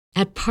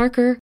At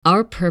Parker,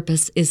 our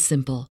purpose is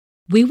simple.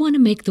 We want to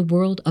make the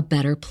world a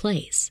better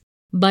place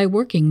by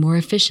working more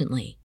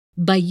efficiently,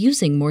 by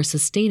using more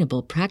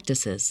sustainable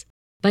practices,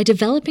 by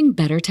developing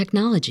better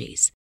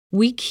technologies.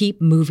 We keep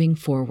moving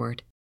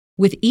forward.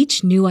 With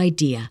each new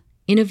idea,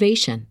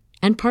 innovation,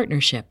 and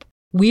partnership,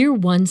 we're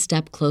one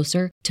step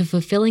closer to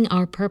fulfilling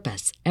our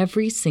purpose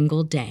every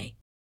single day.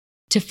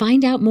 To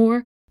find out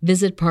more,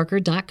 visit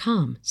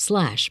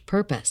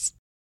parker.com/purpose.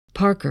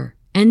 Parker,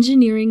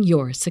 engineering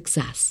your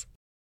success.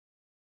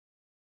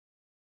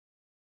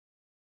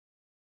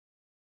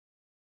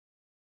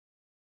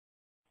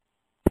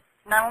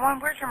 911,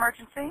 where's your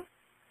emergency?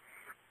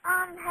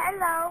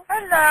 Hello.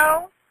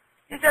 Hello.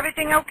 Is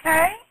everything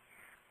okay?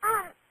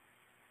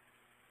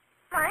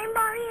 My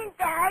mommy and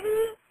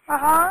daddy.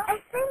 Uh-huh. I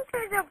think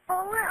there's a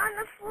bullet on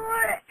the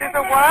floor. There's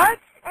a what?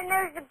 And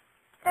there's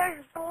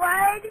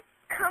blood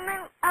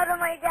coming out of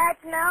my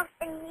dad's mouth,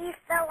 and he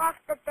fell off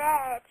the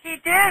bed. He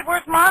did.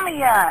 Where's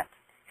Mommy at?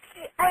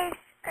 I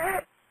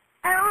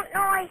don't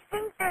know. I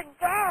think they're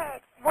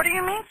dead. What do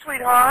you mean,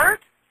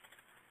 sweetheart?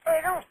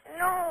 I don't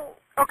know.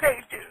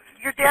 Okay,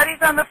 your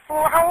daddy's on the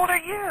floor. How old are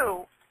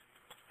you?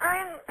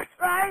 I'm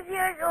 5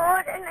 years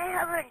old, and I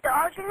have a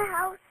dog in the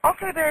house.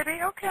 Okay,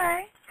 baby.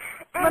 Okay.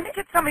 And Let me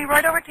get somebody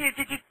right over to you.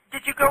 Did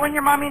you go in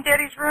your mommy and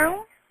daddy's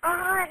room?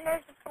 and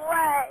there's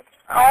blood.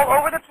 All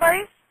over the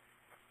place?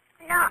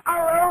 Not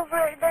all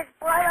over. There's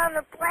blood on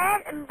the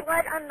bed and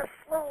blood on the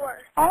floor.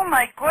 Oh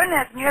my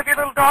goodness! And you have your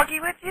little doggie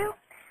with you?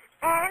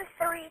 And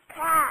 3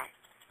 cats.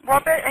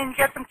 Well, and you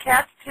got some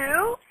cats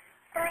too?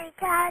 3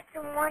 cats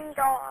and 1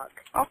 dog.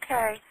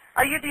 Okay.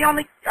 Are you the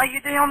only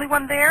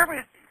one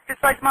there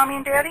besides Mommy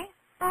and Daddy?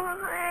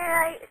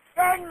 I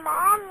said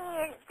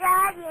Mommy and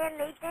Daddy, and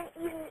they didn't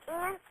even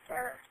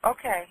answer.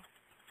 Okay.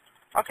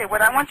 Okay,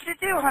 what I want you to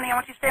do, honey, I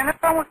want you to stay on the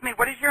phone with me.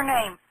 What is your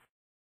name?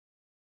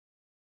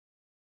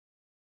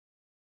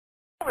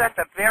 Oh, that's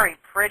a very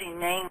pretty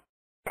name.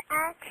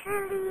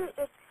 Actually,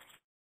 it's...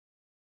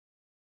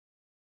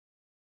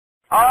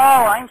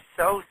 Oh, I'm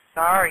so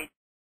sorry.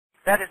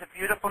 That is a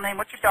beautiful name.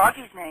 What's your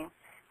doggie's name?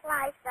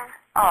 Liza.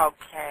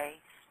 Okay.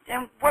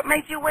 And what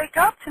made you wake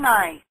up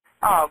tonight?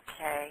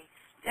 Okay.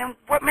 And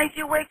what made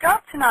you wake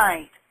up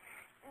tonight?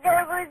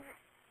 There was...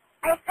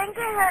 I think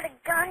I heard a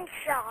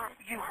gunshot.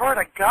 You heard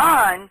a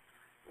gun?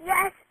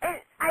 Yes, and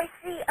I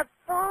see a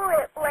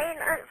bullet laying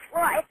on the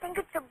floor. I think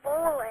it's a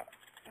bullet.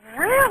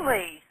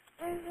 Really?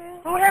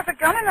 Mm-hmm. Who has a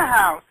gun in the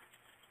house?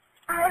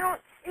 I don't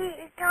see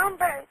a gun,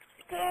 but I'm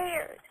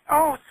scared.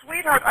 Oh,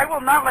 sweetheart, I will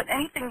not let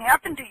anything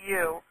happen to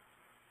you.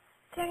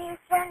 Can you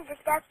send the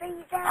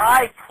deputies out?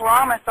 I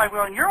promise I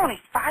will. And you're only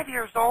 5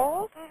 years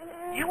old?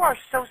 Mm-hmm. You are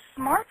so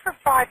smart for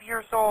 5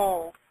 years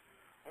old.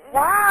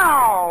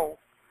 Wow.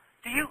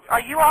 Are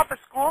you off of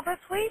school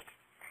this week?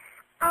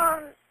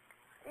 No,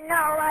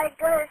 I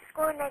go to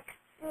school next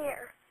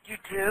year. You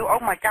do? Oh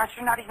my gosh,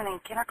 you're not even in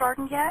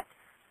kindergarten yet?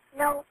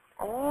 No,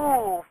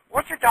 Oh,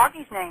 what's your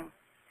doggie's name?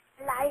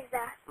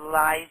 Liza.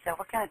 Liza.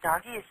 What kind of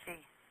doggie is she?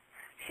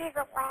 She's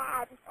a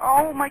lab.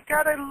 Oh my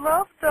God, I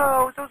love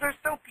those. Those are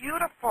so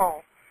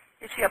beautiful.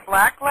 Is she a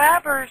black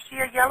lab or is she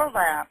a yellow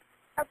lab?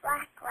 A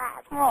black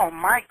lab. Oh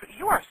my,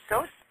 you are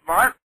so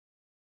smart.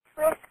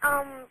 With,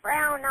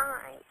 brown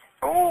eyes.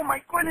 Oh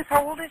my goodness,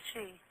 how old is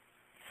she?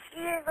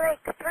 She's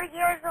like 3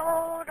 years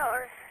old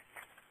or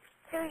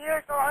 2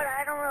 years old.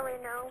 I don't really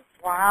know.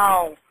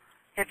 Wow.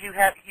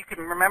 You can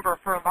remember her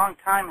for a long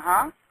time,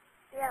 huh?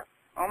 Yep.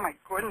 Oh my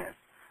goodness.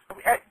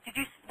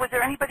 Was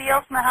there anybody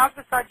else in the house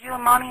besides you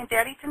and Mommy and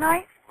Daddy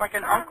tonight? Like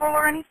an uncle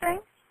or anything?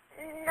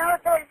 No,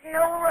 there's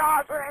no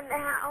robber in the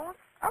house.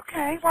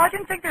 Okay. Well, I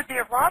didn't think there'd be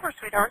a robber,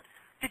 sweetheart.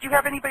 Did you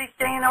have anybody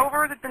staying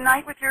over the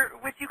night with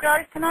you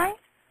guys tonight?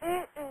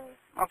 Mm-mm.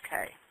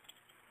 Okay.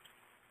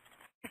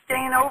 You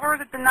staying over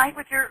the night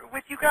with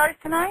you guys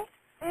tonight?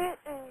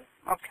 Mm-mm.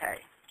 Okay.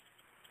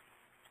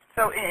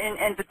 So,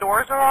 and the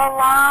doors are all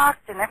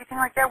locked and everything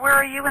like that. Where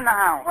are you in the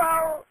house?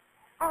 Well,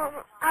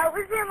 I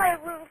was in my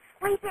room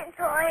sleeping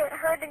until I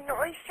heard a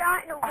noise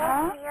shot and it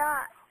woke me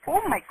up.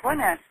 Oh my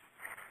goodness.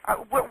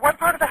 What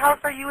part of the house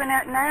are you in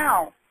at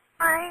now?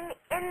 I'm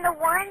in the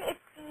one, it's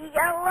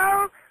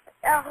yellow,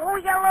 a whole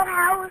yellow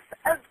house,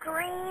 a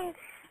green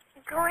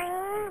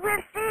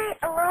with it,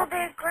 a little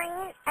bit of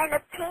green, and a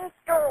pink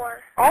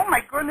door. Oh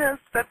my goodness,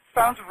 that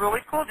sounds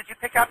really cool. Did you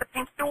pick out the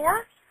pink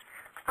door?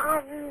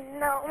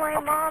 No, my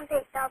mom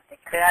picked out the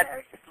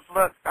colors.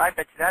 Look, I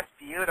bet you that's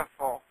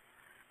beautiful.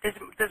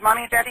 Does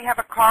Mommy and Daddy have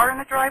a car in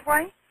the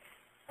driveway?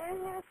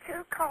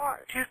 2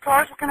 cars. 2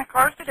 cars? What kind of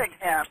cars do they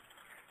have?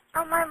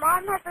 My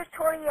mom has a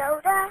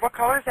Toyota. What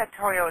color is that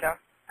Toyota?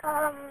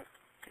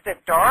 Is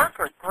it dark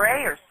or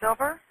gray or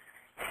silver?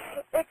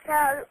 It's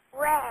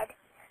red.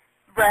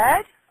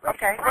 Red?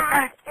 Okay.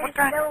 Black What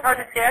kind of and car silver.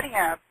 does Daddy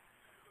have?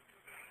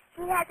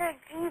 He has a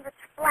Jeep. It's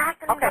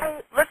black and Okay.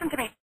 white. Listen to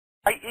me.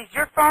 Is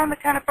your phone the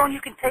kind of phone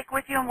you can take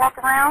with you and walk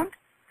around?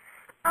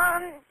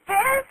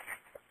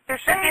 There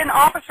should be an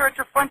officer at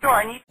your front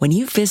door. When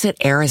you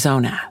visit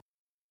Arizona,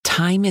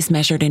 time is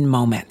measured in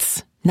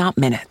moments, not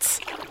minutes.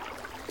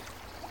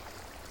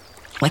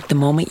 Like the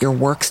moment your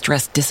work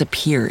stress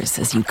disappears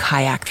as you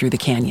kayak through the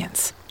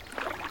canyons.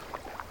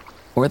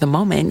 Or the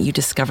moment you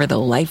discover the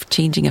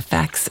life-changing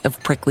effects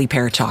of prickly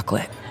pear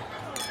chocolate.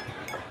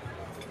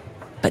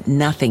 But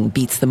nothing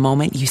beats the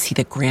moment you see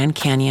the Grand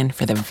Canyon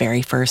for the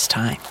very first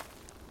time.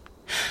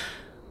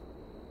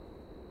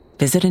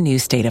 Visit a new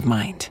state of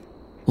mind.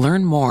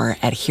 Learn more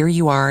at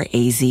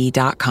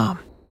hereyouareaz.com.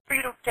 For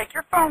you to take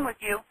your phone with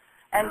you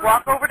and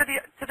walk over to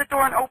the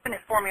door and open it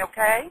for me,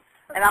 okay?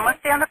 And I'm going to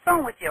stay on the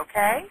phone with you,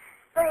 okay?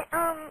 But,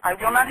 I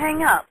will not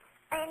hang up.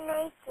 I'm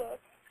naked.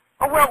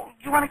 Oh, well,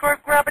 you want to go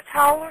grab a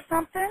towel or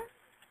something?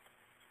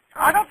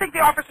 I don't think the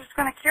officer's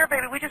going to care,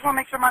 baby. We just want to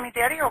make sure Mommy and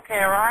Daddy are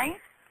okay, all right?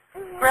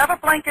 Mm-hmm. Grab a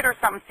blanket or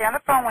something. Stay on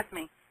the phone with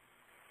me.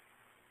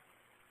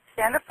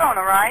 Stay on the phone,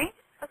 all right?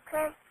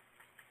 Okay.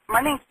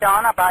 My name's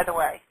Donna, by the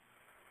way.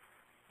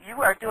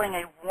 You are doing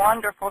a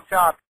wonderful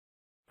job.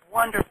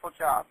 Wonderful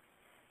job.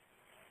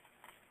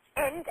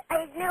 And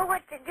I knew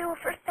what to do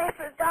first. I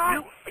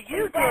forgot.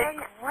 You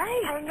did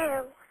great. I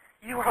knew.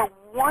 You are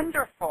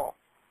wonderful.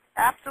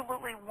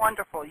 Absolutely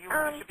wonderful. You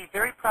should be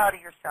very proud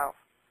of yourself.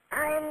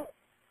 I'm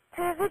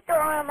to the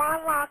door. I'm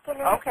unlocking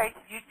it. Okay.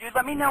 You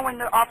let me know when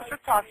the officer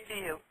talks to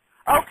you.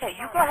 Okay,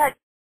 you go ahead.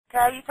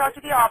 Okay, you talk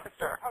to the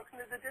officer. Talking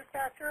to the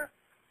dispatcher?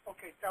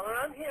 Okay, tell her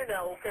I'm here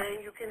now, okay?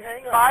 You can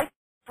hang up. Bye,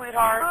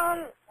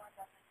 sweetheart.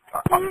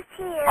 He's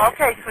here.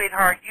 Okay,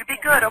 sweetheart. You be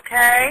good,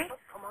 okay?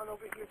 Come on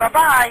over here.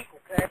 Bye-bye.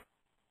 Okay.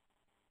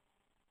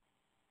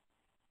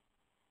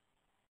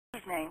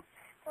 His name?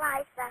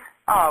 Liza.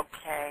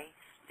 Okay.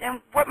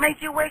 And what made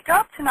you wake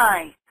up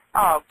tonight?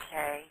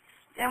 Okay.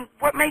 And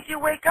what made you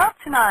wake up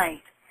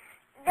tonight?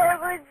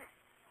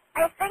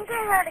 I think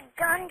I heard a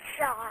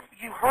gunshot.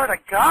 You heard a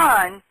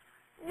gun?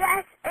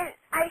 Yes, and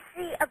I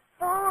see a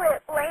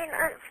bullet laying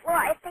on the floor.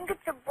 I think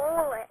it's a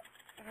bullet.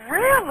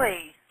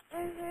 Really?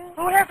 Mm-hmm.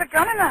 Who has a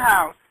gun in the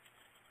house?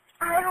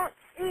 I don't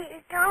see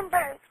a gun,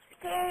 but I'm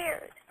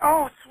scared.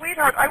 Oh,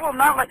 sweetheart, I will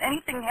not let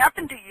anything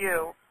happen to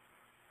you.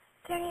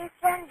 Can you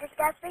send the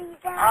deputies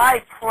down?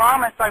 I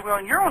promise I will.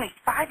 And you're only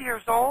 5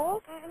 years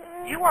old?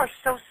 Mm-hmm. You are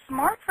so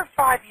smart for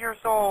 5 years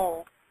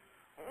old.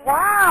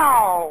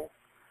 Wow.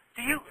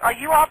 Are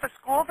you off of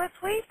school this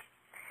week?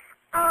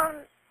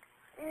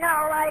 No,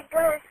 I go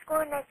to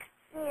school next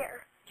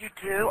year. You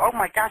do? Oh,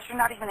 my gosh, you're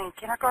not even in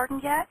kindergarten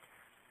yet?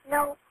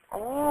 No,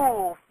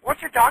 Oh,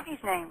 what's your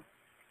doggie's name?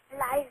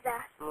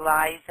 Liza.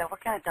 Liza.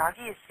 What kind of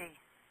doggie is she?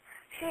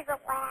 She's a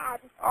lab.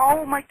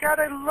 Oh, my God,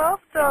 I love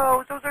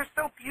those. Those are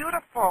so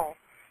beautiful.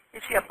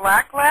 Is she a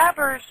black lab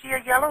or is she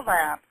a yellow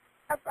lab?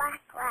 A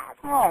black lab.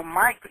 Oh,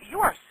 my, you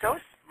are so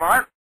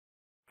smart.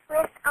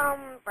 With,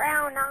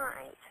 brown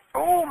eyes.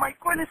 Oh, my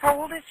goodness,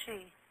 how old is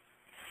she?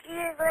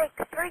 She's like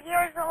 3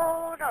 years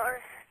old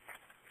or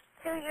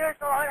 2 years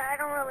old. I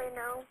don't really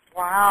know.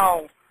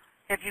 Wow.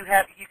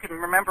 You can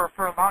remember her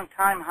for a long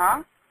time,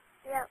 huh?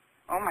 Yep.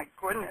 Oh, my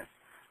goodness.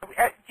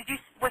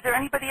 Was there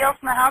anybody else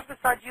in the house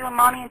besides you and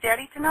Mommy and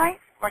Daddy tonight?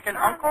 Like an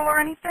uncle or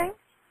anything?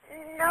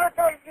 No,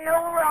 there's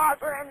no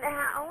robber in the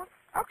house.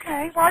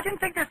 Okay. Well, I didn't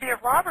think there'd be a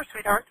robber,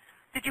 sweetheart.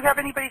 Did you have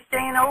anybody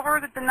staying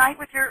over the night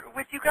with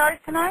you guys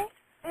tonight?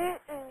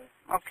 Mm-mm.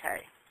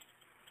 Okay.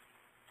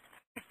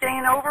 You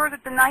staying over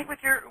the night with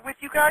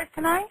you guys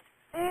tonight?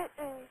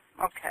 Mm-mm.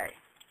 Okay.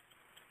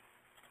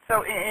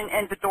 So,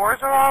 and the doors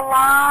are all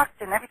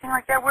locked and everything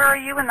like that. Where are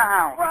you in the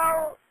house?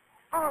 Well,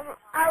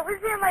 I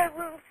was in my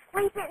room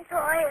sleeping until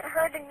I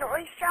heard a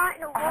noise shot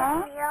and it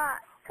woke me up.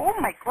 Oh,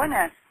 my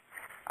goodness.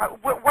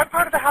 What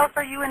part of the house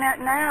are you in at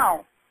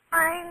now?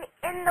 I'm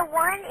in the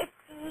one, it's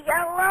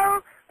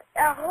yellow,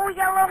 a whole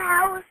yellow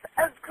house,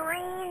 a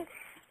green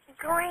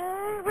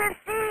with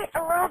it,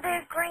 a little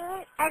bit of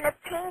green, and a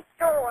pink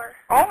door.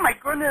 Oh, my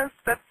goodness.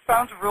 That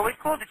sounds really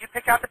cool. Did you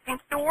pick out the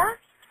pink door?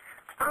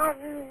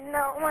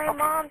 No, my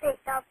mom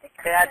picked out the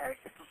colors.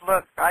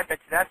 Look, I bet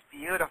you that's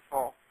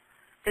beautiful.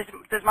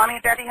 Does Mommy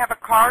and Daddy have a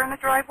car in the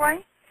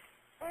driveway?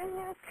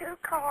 2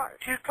 cars.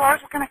 2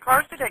 cars? What kind of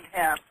cars do they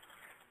have?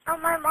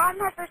 My mom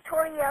has a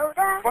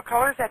Toyota. What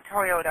color is that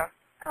Toyota?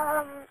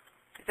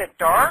 Is it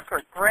dark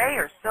or gray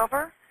or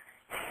silver?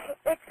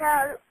 It's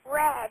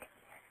red.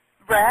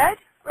 Red?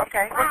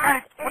 Okay.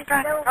 Black What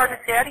kind of car does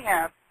Daddy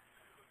have?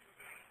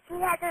 He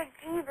has a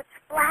Jeep. It's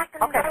black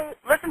and Okay, white.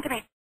 listen to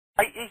me.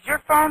 Is your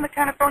phone the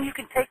kind of phone you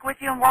can take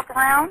with you and walk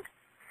around?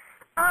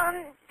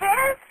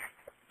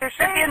 There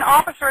should be an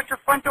officer at your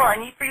front door. I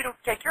need for you to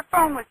take your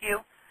phone with you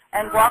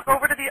and walk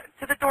over to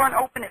the door and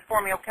open it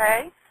for me,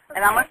 okay?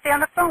 And I'm going to stay on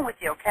the phone with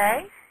you,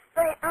 okay?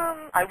 But,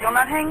 I will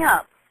not hang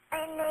up.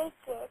 I'm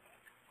naked.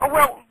 Oh,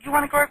 well, you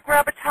want to go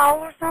grab a towel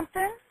or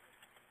something?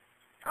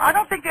 I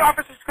don't think the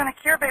officer's going to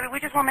care, baby. We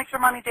just want to make sure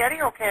Mommy and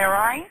Daddy are okay, all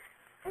right?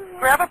 Mm-hmm.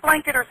 Grab a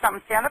blanket or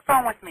something. Stay on the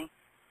phone with me.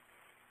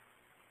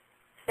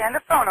 Stay on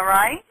the phone, all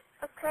right?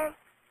 Okay.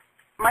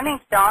 My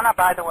name's Donna,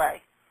 by the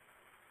way.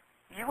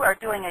 You are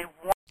doing a...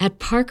 At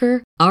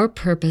Parker, our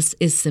purpose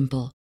is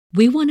simple.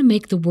 We want to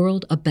make the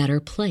world a better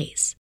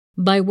place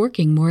by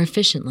working more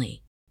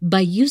efficiently, by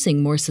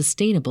using more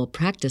sustainable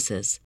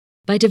practices,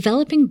 by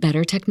developing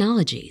better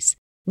technologies.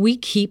 We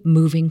keep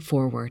moving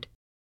forward.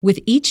 With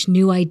each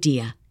new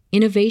idea,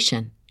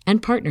 innovation,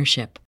 and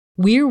partnership,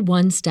 we're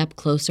one step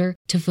closer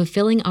to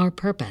fulfilling our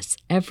purpose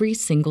every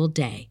single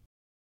day.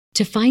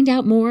 To find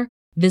out more,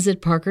 visit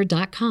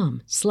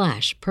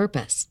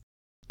parker.com/purpose.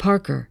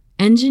 Parker,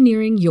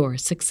 engineering your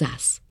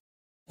success.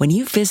 When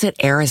you visit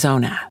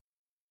Arizona,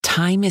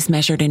 time is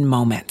measured in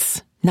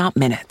moments, not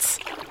minutes.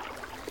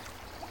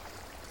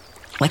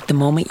 Like the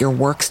moment your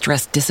work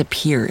stress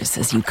disappears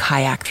as you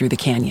kayak through the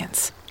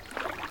canyons.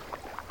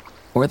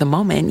 Or the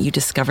moment you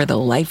discover the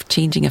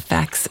life-changing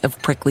effects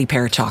of prickly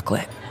pear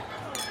chocolate.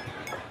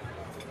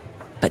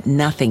 But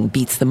nothing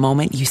beats the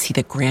moment you see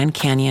the Grand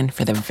Canyon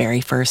for the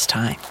very first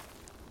time.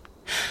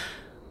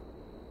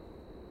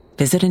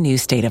 Visit a new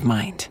state of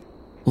mind.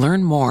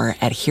 Learn more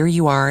at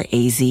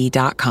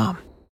hereyouareaz.com.